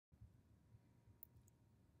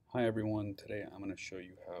Hi everyone, today I'm going to show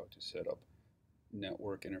you how to set up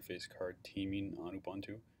network interface card teaming on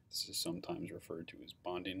Ubuntu. This is sometimes referred to as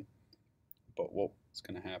bonding, but what's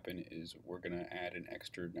going to happen is we're going to add an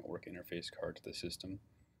extra network interface card to the system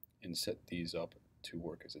and set these up to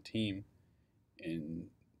work as a team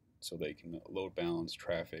so they can load balance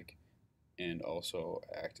traffic and also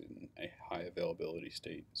act in a high availability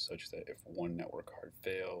state such that if one network card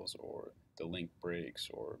fails or the link breaks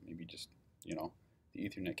or maybe just, the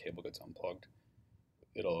Ethernet cable gets unplugged,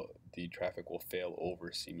 the traffic will fail over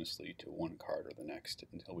seamlessly to one card or the next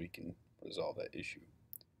until we can resolve that issue.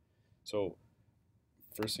 So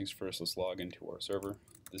first things first, let's log into our server.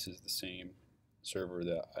 This is the same server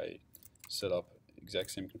that I set up,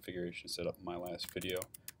 exact same configuration set up in my last video,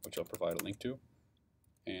 which I'll provide a link to.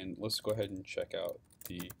 And let's go ahead and check out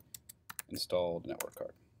the installed network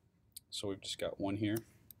card. So we've just got one here,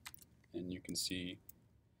 and you can see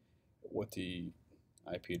what the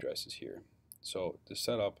IP address is here. So to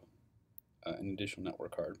set up an additional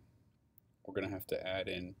network card, we're going to have to add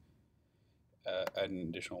an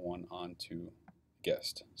additional one onto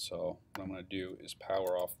guest. So what I'm going to do is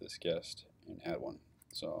power off this guest and add one.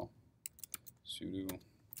 So sudo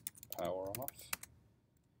power off,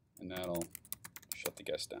 and that'll shut the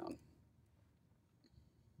guest down.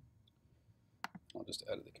 I'll just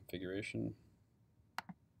add the configuration.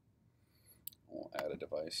 We'll add a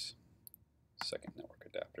device, second network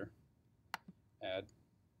adapter, add,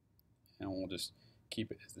 and we'll just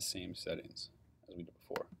keep it as the same settings as we did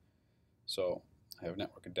before. So I have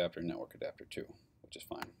network adapter 2, which is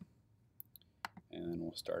fine. And then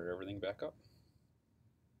we'll start everything back up.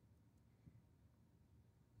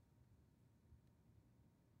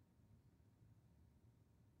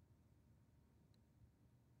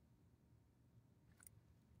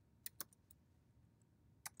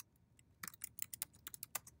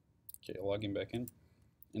 Okay, logging back in,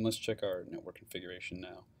 and let's check our network configuration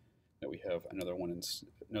now that we have another one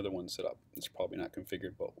set up. It's probably not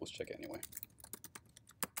configured, but let's check anyway.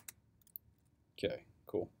 Okay,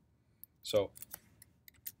 cool. So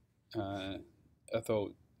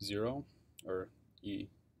ETH0 or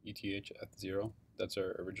ETH0, that's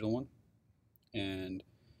our original one, and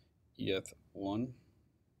ETH1,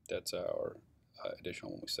 that's our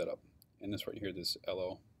additional one we set up. And this right here, this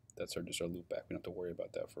LO, that's just our loop back. We don't have to worry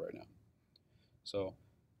about that for right now. So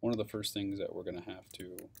one of the first things that we're going to have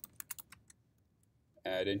to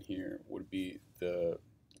add in here would be the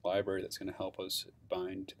library that's going to help us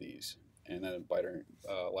bind to these. And that library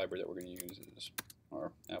that we're going to use is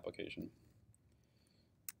our application.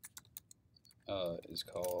 Is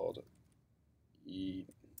called IF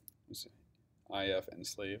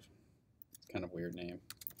Enslave. It's kind of a weird name.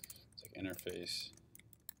 It's like interface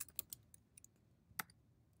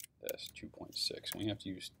 2.6. We have to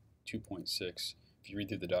use 2.6. If you read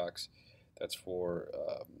through the docs, that's for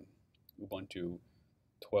Ubuntu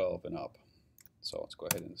 12 and up. So let's go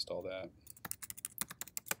ahead and install that.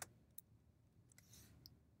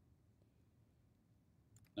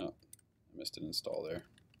 No, I missed an install there.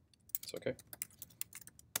 It's okay.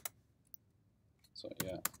 So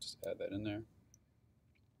yeah, just add that in there.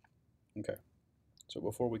 Okay. So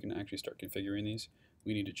before we can actually start configuring these,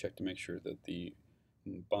 we need to check to make sure that the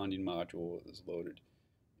bonding module is loaded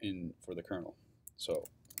in for the kernel. So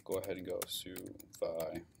go ahead and go suvi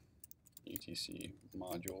etc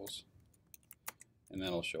modules, and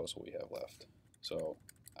that'll show us what we have left. So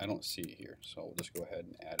I don't see it here, so we'll just go ahead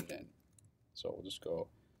and add it in. So we'll just go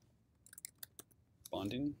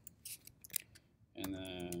bonding and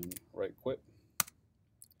then right quit,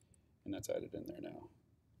 and that's added in there now.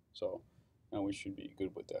 So now we should be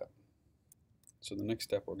good with that. So the next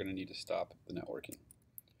step, we're going to need to stop the networking.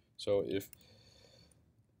 So if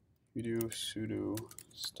you do sudo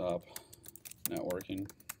stop networking,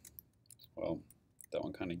 well, that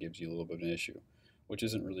one kind of gives you a little bit of an issue, which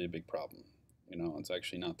isn't really a big problem. It's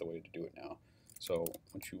actually not the way to do it now. So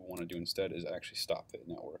what you want to do instead is actually stop the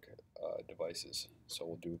network devices. So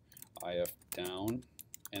we'll do if down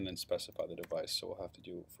and then specify the device. So we'll have to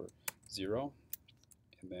do it for 0,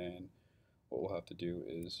 and then what we'll have to do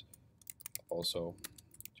is also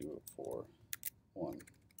do it for 1.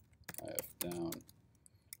 If down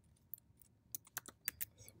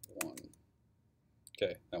 1.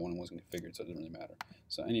 Okay, that one wasn't configured, so it doesn't really matter.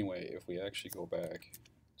 So anyway, if we actually go back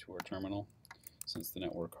to our terminal, since the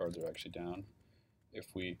network cards are actually down,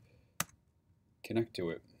 if we connect to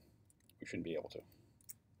it, we shouldn't be able to.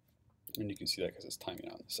 And you can see that because it's timing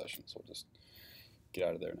out in the session, so we'll just get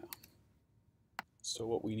out of there now. So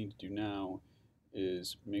what we need to do now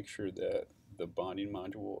is make sure that the bonding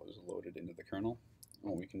module is loaded into the kernel.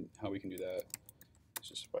 And how we can do that is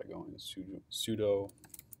just by going sudo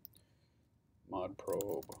mod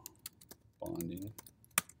probe bonding,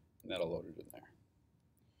 and that'll load it in there.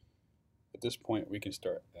 At this point, we can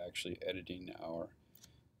start actually editing our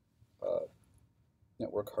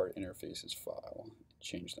network card interfaces file and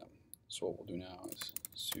change them. So what we'll do now is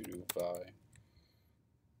sudo vi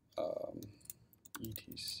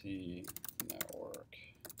etc network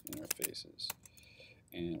interfaces,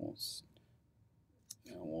 and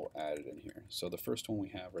we'll add it in here. So the first one we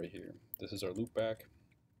have right here, this is our loopback,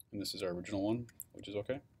 and this is our original one, which is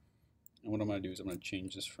okay. And what I'm going to do is I'm going to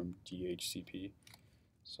change this from DHCP.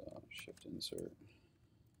 So shift insert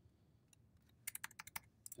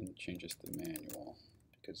and change this to manual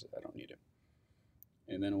because I don't need it.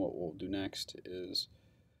 And then what we'll do next is,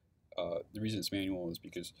 the reason it's manual is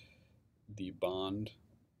because the bond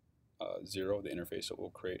 0, the interface that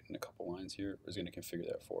we'll create in a couple lines here, is going to configure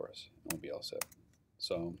that for us, and we'll be all set.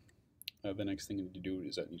 So the next thing I need to do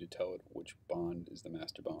is I need to tell it which bond is the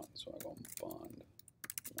master bond. So I go bond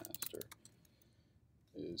master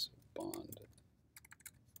is bond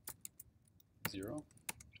 0,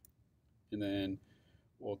 and then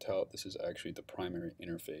we'll tell it this is actually the primary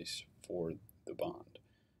interface for the bond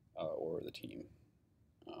or the team.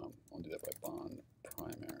 I'll do that by bond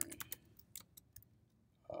primary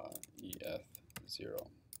EF0.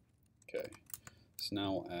 Okay, so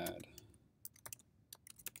now we'll add,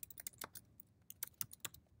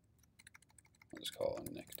 I'll just call it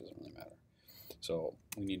a NIC, doesn't really matter. So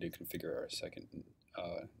we need to configure our second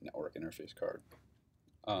network interface card.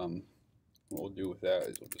 What we'll do with that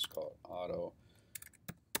is we'll just call it auto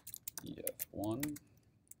EF1,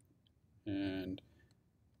 and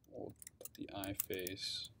we'll put the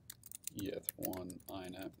iFace EF1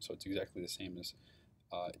 iNet, so it's exactly the same as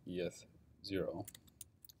EF0,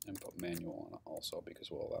 and put manual on it also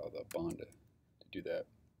because we'll allow the bond to do that.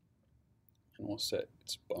 And we'll set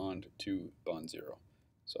its bond to bond 0.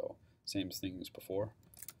 So same thing as before,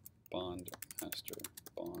 bond master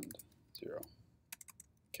bond 0.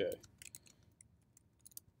 Okay.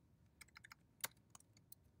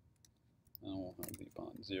 Now we'll have the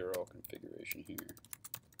bond 0 configuration here.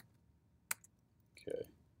 Okay.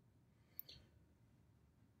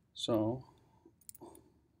 So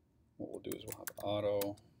what we'll do is we'll have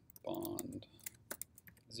auto bond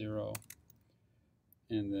 0,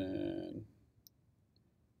 and then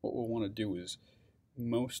what we'll want to do is,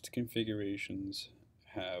 most configurations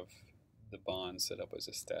have the bond set up as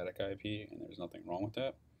a static IP, and there's nothing wrong with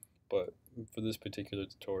that. But for this particular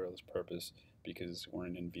tutorial, this purpose, because we're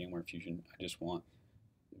in VMware Fusion, I just want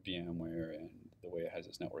VMware and the way it has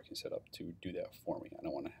its networking set up to do that for me. I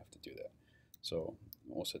don't want to have to do that. So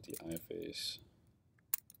we'll set the iFace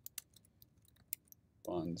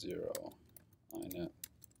bond 0 iNet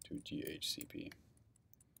to DHCP,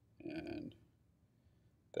 and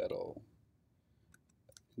that'll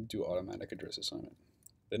do automatic address assignment.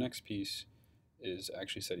 The next piece is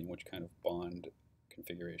actually setting which kind of bond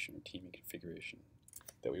configuration or teaming configuration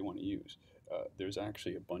that we want to use. There's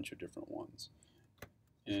actually a bunch of different ones,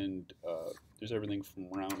 and there's everything from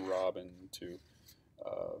round robin to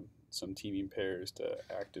some teaming pairs to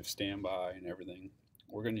active standby and everything.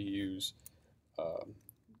 We're going to use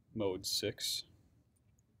mode 6,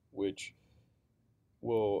 which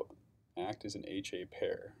will act as an HA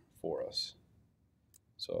pair for us.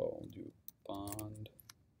 So we'll do bond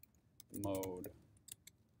mode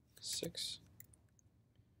 6,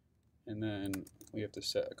 and then we have to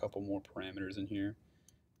set a couple more parameters in here.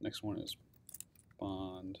 Next one is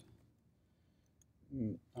bond, I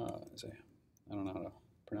don't know how to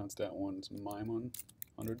pronounce that one, it's MIMON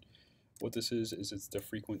 100. What this is it's the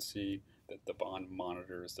frequency that the bond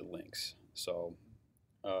monitors the links. So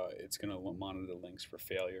it's going to monitor the links for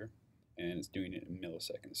failure, and it's doing it in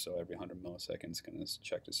milliseconds. So every 100 milliseconds, it's going to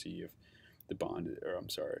check to see if the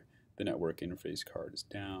network interface card is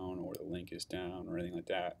down, or the link is down, or anything like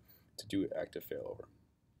that, to do active failover.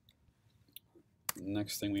 The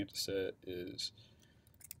next thing we have to set is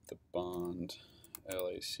the bond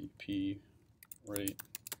LACP rate,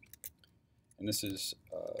 and this is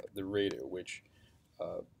the rate at which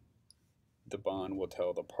the bond will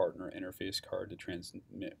tell the partner interface card to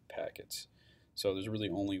transmit packets. So there's really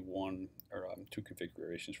only one or two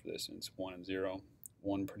configurations for this, and it's 1 and 0.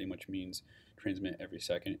 1 pretty much means transmit every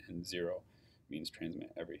second, and 0 means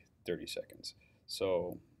transmit every 30 seconds.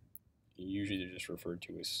 So usually they're just referred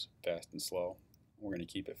to as fast and slow. We're going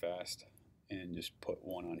to keep it fast and just put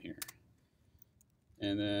 1 on here.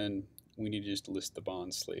 And then we need to just list the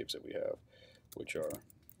bond slaves that we have, which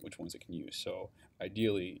ones it can use. So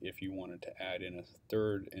ideally, if you wanted to add in a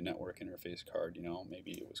third network interface card,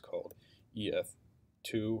 maybe it was called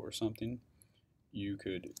EF2 or something, you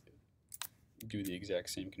could do the exact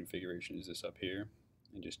same configuration as this up here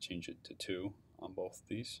and just change it to 2 on both of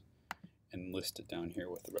these and list it down here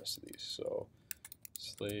with the rest of these. So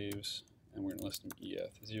slaves, and we're going to list them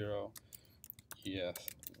eth0,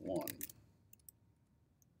 eth1.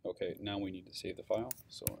 Okay, now we need to save the file,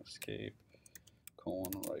 so escape,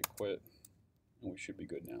 right quit, and we should be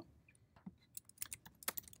good now.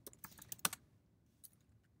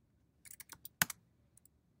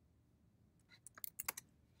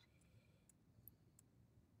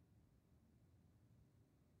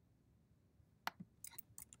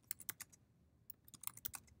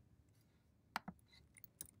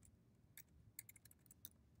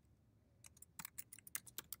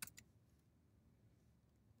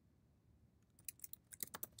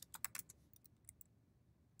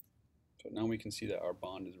 So now we can see that our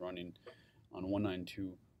bond is running on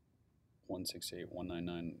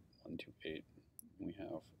 192.168.199.128. We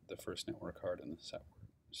have the first network card and the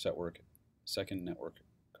second network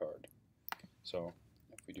card. So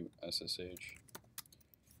if we do SSH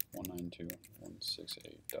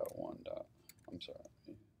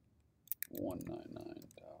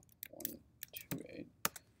 192.168.199.128,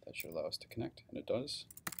 that should allow us to connect, and it does.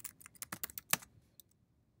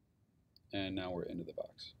 And now we're into the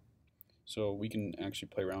box. So we can actually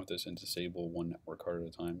play around with this and disable one network card at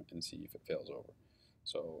a time and see if it fails over.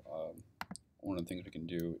 So one of the things we can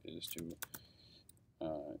do is to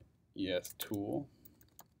eth tool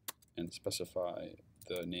and specify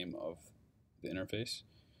the name of the interface.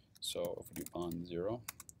 So if we do bond 0,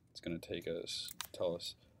 it's going to tell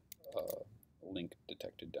us link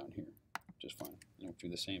detected down here, which is fine. And we'll do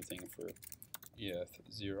the same thing for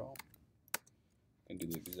eth0. We can do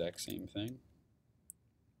the exact same thing.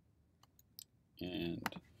 And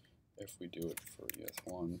if we do it for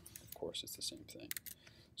eth1, of course it's the same thing.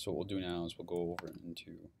 So what we'll do now is we'll go over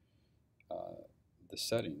into the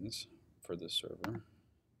settings for this server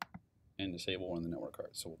and disable one of the network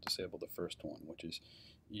cards. So we'll disable the first one, which is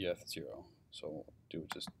eth0. So what we'll do is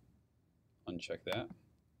just uncheck that,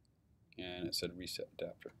 and it said reset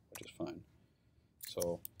adapter, which is fine.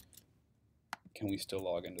 So can we still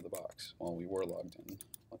log into the box? Well, we were logged in.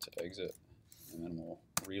 Let's exit, and then we'll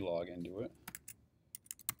re-log into it.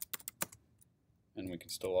 And we can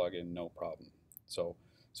still log in, no problem. So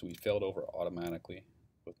we failed over automatically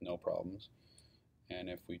with no problems. And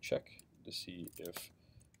if we check to see if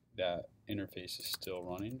that interface is still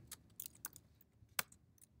running,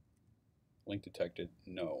 link detected,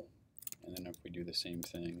 no. And then if we do the same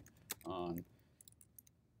thing on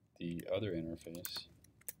the other interface,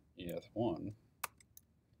 eth1,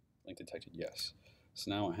 link detected, yes.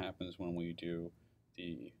 So now what happens when we do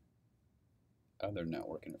the other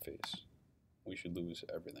network interface? We should lose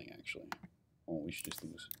everything, actually. Well, we should just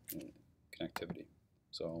lose connectivity.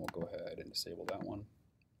 So we'll go ahead and disable that one.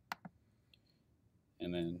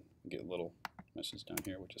 And then get a little message down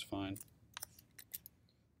here, which is fine.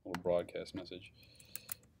 A little broadcast message.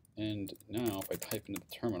 And now if I type into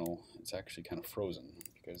the terminal, it's actually kind of frozen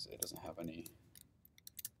because it doesn't have any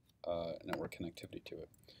network connectivity to it.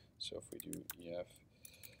 So if we do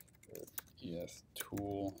eth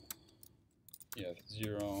tool,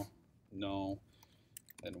 eth0, no,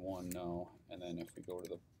 then 1, no, and then if we go to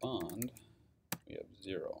the bond, we have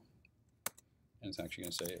 0. And it's actually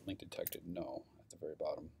going to say link detected, no, at the very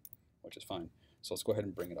bottom, which is fine. So let's go ahead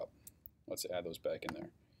and bring it up. Let's add those back in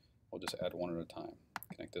there. We'll just add one at a time.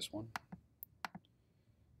 Connect this one.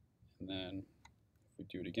 And then if we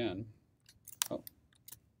do it again, oh,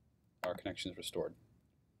 our connection is restored.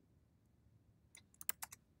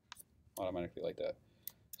 Automatically like that.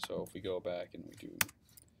 So if we go back and we do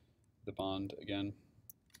the bond again,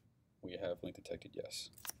 we have link detected, yes.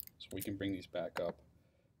 So we can bring these back up,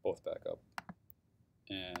 both back up,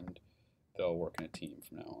 and they'll work in a team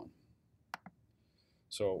from now on.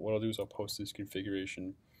 So what I'll do is I'll post this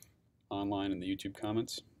configuration online in the YouTube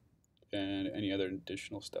comments and any other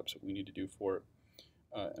additional steps that we need to do for it,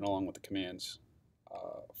 and along with the commands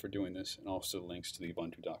for doing this, and also links to the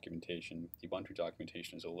Ubuntu documentation. The Ubuntu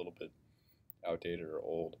documentation is a little bit outdated or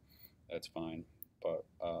old. That's fine, but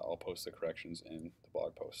I'll post the corrections in the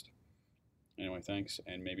blog post. Anyway, thanks,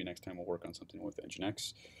 and maybe next time we'll work on something with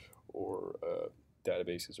Nginx or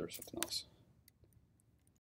databases or something else.